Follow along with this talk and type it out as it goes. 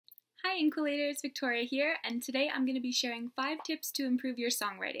Hi Inquillators, Victoria here, and today I'm going to be sharing 5 tips to improve your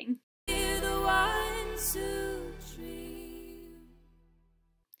songwriting.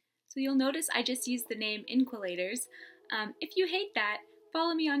 So you'll notice I just used the name Inquillators. If you hate that,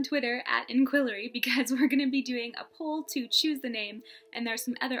 follow me on Twitter at Inquillery because we're going to be doing a poll to choose the name, and there are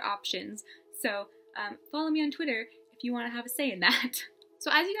some other options. So follow me on Twitter if you want to have a say in that. So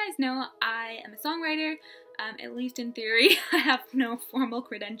as you guys know, I am a songwriter, at least in theory. I have no formal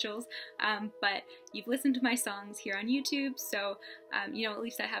credentials, but you've listened to my songs here on YouTube, so you know, at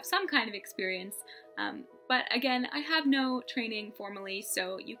least I have some kind of experience. But again, I have no training formally,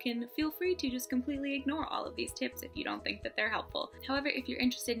 so you can feel free to just completely ignore all of these tips if you don't think that they're helpful. However, if you're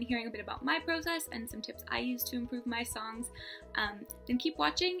interested in hearing a bit about my process and some tips I use to improve my songs, then keep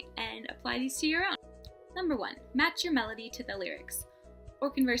watching and apply these to your own. Number 1, match your melody to the lyrics. Or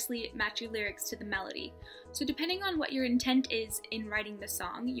conversely, match your lyrics to the melody. So depending on what your intent is in writing the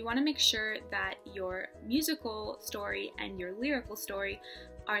song, you want to make sure that your musical story and your lyrical story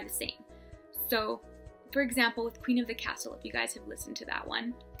are the same. So, for example, with Queen of the Castle, if you guys have listened to that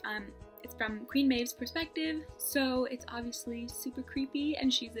one, it's from Queen Maeve's perspective, so it's obviously super creepy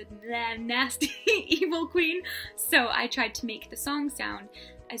and she's a nasty evil queen, so I tried to make the song sound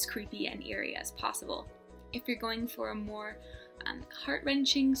as creepy and eerie as possible. If you're going for a more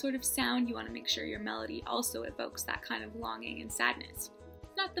heart-wrenching sort of sound, you want to make sure your melody also evokes that kind of longing and sadness.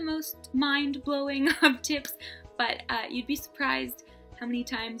 It's not the most mind-blowing of tips, but you'd be surprised how many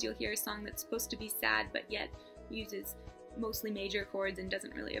times you'll hear a song that's supposed to be sad but yet uses mostly major chords and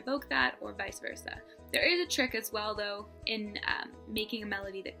doesn't really evoke that, or vice versa. There is a trick as well though in making a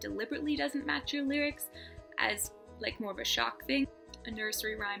melody that deliberately doesn't match your lyrics as like more of a shock thing. A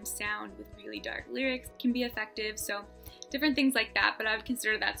nursery rhyme sound with really dark lyrics can be effective, so different things like that, but I would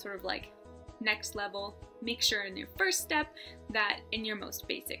consider that sort of like next level. Make sure in your first step that in your most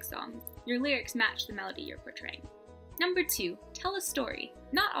basic songs, your lyrics match the melody you're portraying. Number 2, tell a story.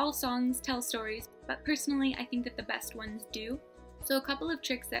 Not all songs tell stories, but personally I think that the best ones do. So a couple of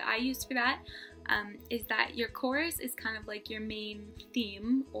tricks that I use for that is that your chorus is kind of like your main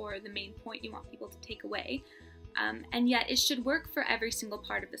theme or the main point you want people to take away. And yet it should work for every single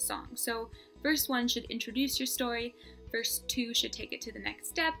part of the song. So verse 1 should introduce your story, verse 2 should take it to the next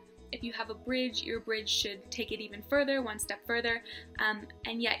step. If you have a bridge, your bridge should take it even further, one step further,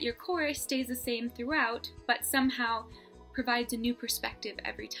 and yet your chorus stays the same throughout, but somehow provides a new perspective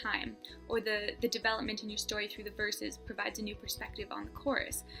every time, or the development in your story through the verses provides a new perspective on the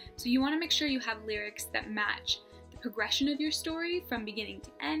chorus. So you want to make sure you have lyrics that match the progression of your story from beginning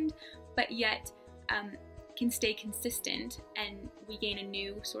to end, but yet can stay consistent, and we gain a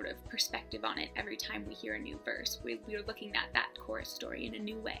new sort of perspective on it every time we hear a new verse. We're looking at that chorus story in a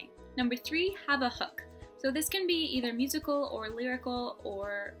new way. Number 3, have a hook. So this can be either musical or lyrical,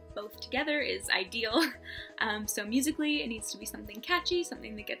 or both together is ideal. So musically, it needs to be something catchy,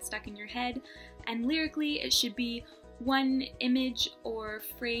 something that gets stuck in your head, and lyrically, it should be one image or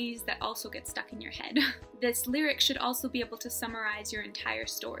phrase that also gets stuck in your head. This lyric should also be able to summarize your entire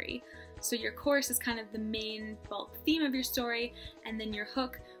story. So your chorus is kind of the main bulk theme of your story, and then your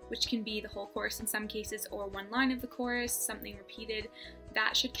hook, which can be the whole chorus in some cases, or one line of the chorus, something repeated,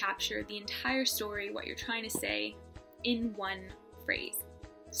 that should capture the entire story, what you're trying to say, in one phrase.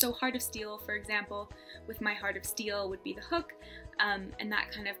 So Heart of Steel, for example, with My Heart of Steel would be the hook, and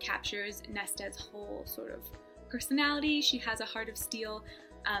that kind of captures Nesta's whole sort of personality. She has a heart of steel,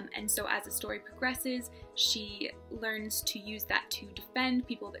 and so as the story progresses, she learns to use that to defend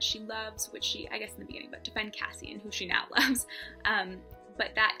people that she loves, which she, I guess in the beginning, but defend Cassian, who she now loves.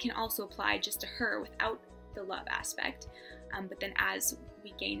 But that can also apply just to her without the love aspect. But then as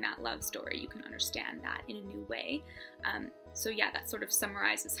we gain that love story, you can understand that in a new way. So yeah, that sort of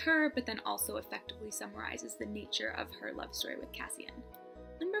summarizes her, but then also effectively summarizes the nature of her love story with Cassian.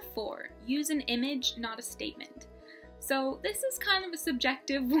 Number 4, use an image, not a statement. So this is kind of a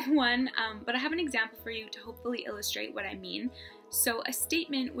subjective one, but I have an example for you to hopefully illustrate what I mean. So a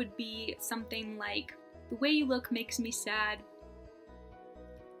statement would be something like, the way you look makes me sad.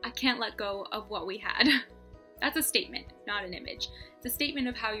 I can't let go of what we had. That's a statement, not an image. It's a statement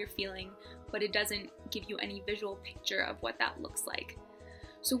of how you're feeling, but it doesn't give you any visual picture of what that looks like.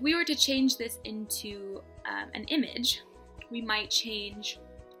 So if we were to change this into an image, we might change,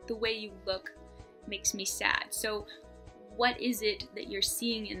 the way you look makes me sad. So what is it that you're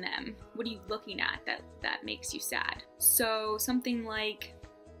seeing in them? What are you looking at that makes you sad? So something like,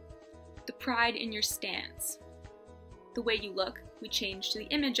 the pride in your stance. The way you look, we change to the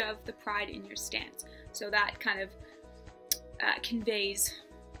image of the pride in your stance. So that kind of conveys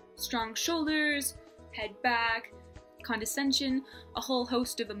strong shoulders, head back, condescension, a whole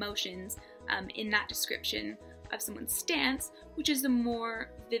host of emotions in that description of someone's stance, which is a more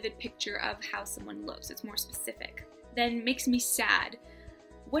vivid picture of how someone looks. It's more specific. Then makes me sad.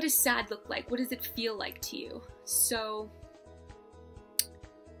 What does sad look like? What does it feel like to you? So,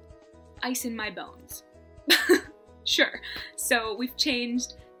 ice in my bones. Sure. So we've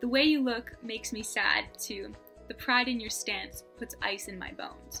changed the way you look makes me sad to the pride in your stance puts ice in my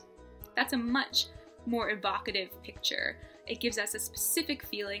bones. That's a much more evocative picture. It gives us a specific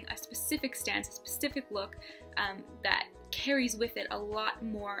feeling, a specific stance, a specific look that carries with it a lot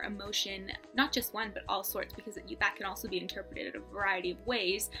more emotion, not just one, but all sorts, because that can also be interpreted in a variety of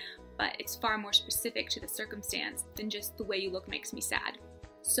ways, but it's far more specific to the circumstance than just the way you look makes me sad.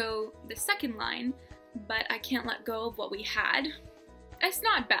 So the second line, but I can't let go of what we had, it's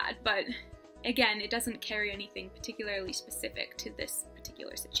not bad, but again, it doesn't carry anything particularly specific to this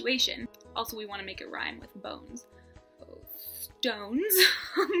particular situation. Also, we want to make it rhyme with bones. Oh, stones,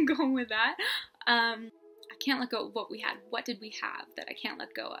 I'm going with that. I can't let go of what we had. What did we have that I can't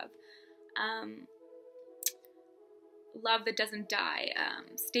let go of? Love that doesn't die.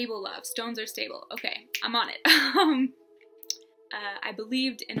 Stable love. Stones are stable. Okay, I'm on it. I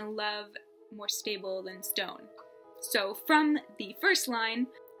believed in a love more stable than stone. So from the first line,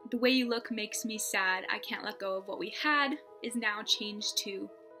 the way you look makes me sad, I can't let go of what we had, is now changed to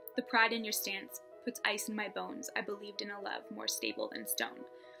the pride in your stance puts ice in my bones, I believed in a love more stable than stone.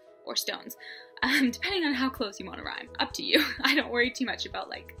 Or stones. Depending on how close you want to rhyme. Up to you. I don't worry too much about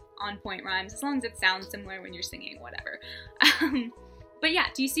like on-point rhymes, as long as it sounds similar when you're singing, whatever. But yeah,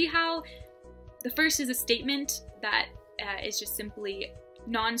 do you see how the first is a statement that is just simply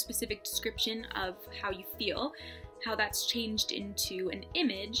non-specific description of how you feel, how that's changed into an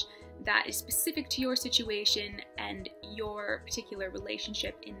image that is specific to your situation and your particular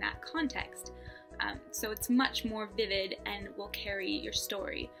relationship in that context. So it's much more vivid and will carry your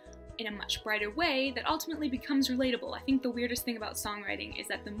story in a much brighter way that ultimately becomes relatable. I think the weirdest thing about songwriting is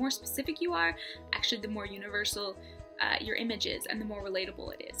that the more specific you are, actually the more universal your image is and the more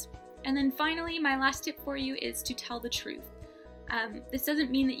relatable it is. And then finally, my last tip for you is to tell the truth. This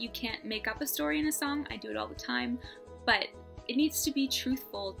doesn't mean that you can't make up a story in a song, I do it all the time, but it needs to be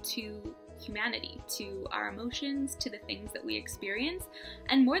truthful to humanity, to our emotions, to the things that we experience,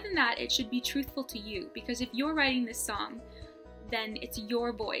 and more than that, it should be truthful to you, because if you're writing this song, then it's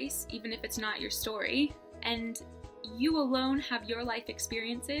your voice, even if it's not your story, and you alone have your life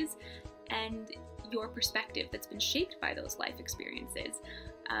experiences and your perspective that's been shaped by those life experiences.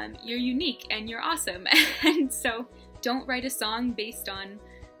 You're unique and you're awesome, and so don't write a song based on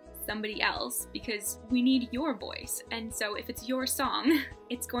somebody else, because we need your voice. And so if it's your song,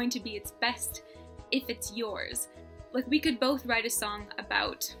 it's going to be its best if it's yours. Like, we could both write a song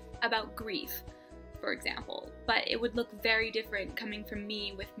about grief, for example, but it would look very different coming from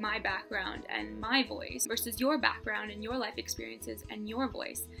me with my background and my voice versus your background and your life experiences and your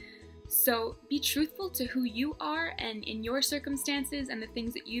voice. So be truthful to who you are and in your circumstances and the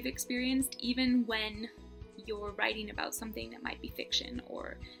things that you've experienced, even when you're writing about something that might be fiction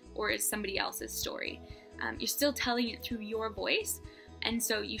or is somebody else's story. You're still telling it through your voice, and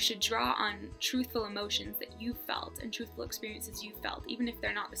so you should draw on truthful emotions that you've felt and truthful experiences you've felt, even if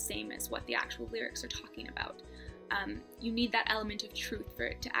they're not the same as what the actual lyrics are talking about. You need that element of truth for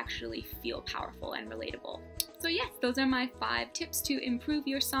it to actually feel powerful and relatable. So yes, those are my 5 tips to improve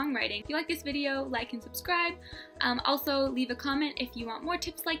your songwriting. If you like this video, like and subscribe. Also, leave a comment if you want more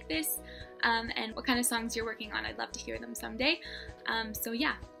tips like this, and what kind of songs you're working on. I'd love to hear them someday. So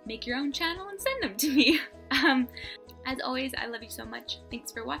yeah, make your own channel and send them to me. As always, I love you so much.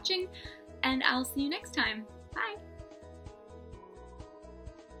 Thanks for watching, and I'll see you next time. Bye!